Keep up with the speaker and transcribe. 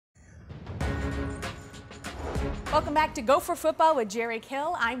Welcome back to Gopher Football with Jerry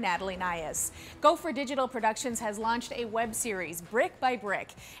Kill. I'm Natalie Nias. Gopher Digital Productions has launched a web series, Brick by Brick,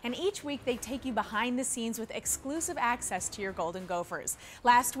 and each week they take you behind the scenes with exclusive access to your Golden Gophers.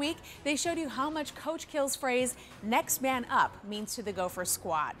 Last week, they showed you how much Coach Kill's phrase, "next man up," means to the Gopher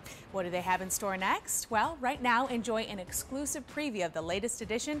squad. What do they have in store next? Well, right now, enjoy an exclusive preview of the latest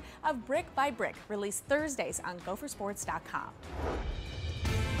edition of Brick by Brick, released Thursdays on gophersports.com.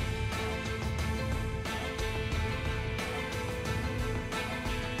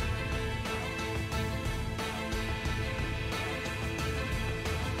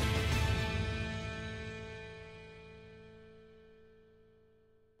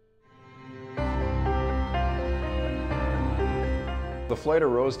 The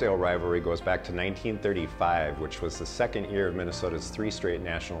Floyd-Rosedale rivalry goes back to 1935, which was the second year of Minnesota's 3 straight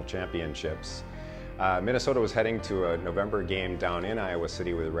national championships. Minnesota was heading to a November game down in Iowa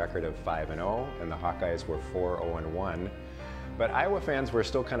City with a record of 5-0, and the Hawkeyes were 4-0-1. But Iowa fans were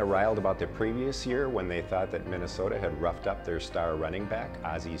still kind of riled about the previous year when they thought that Minnesota had roughed up their star running back,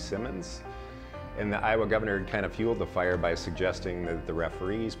 Ozzie Simmons. And the Iowa governor kind of fueled the fire by suggesting that the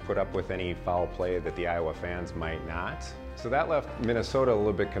referees put up with any foul play that the Iowa fans might not. So that left Minnesota a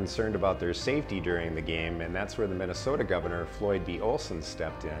little bit concerned about their safety during the game, and that's where the Minnesota governor, Floyd B. Olson,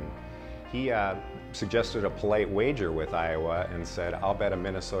 stepped in. He suggested a polite wager with Iowa and said, "I'll bet a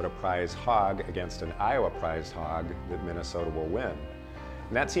Minnesota prize hog against an Iowa prize hog that Minnesota will win."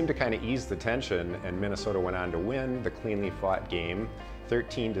 And that seemed to kind of ease the tension, and Minnesota went on to win the cleanly fought game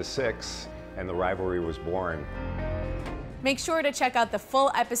 13-6, and the rivalry was born. Make sure to check out the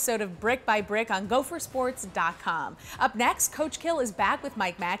full episode of Brick by Brick on gophersports.com. Up next, Coach Kill is back with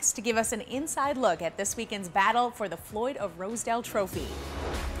Mike Max to give us an inside look at this weekend's battle for the Floyd of Rosedale Trophy.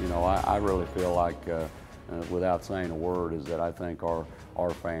 You know, I really feel like, without saying a word, is that I think our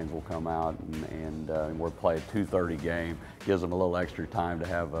fans will come out and we'll play a 2:30 game. Gives them a little extra time to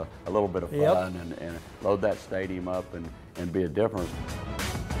have a little bit of fun and load that stadium up and be a difference.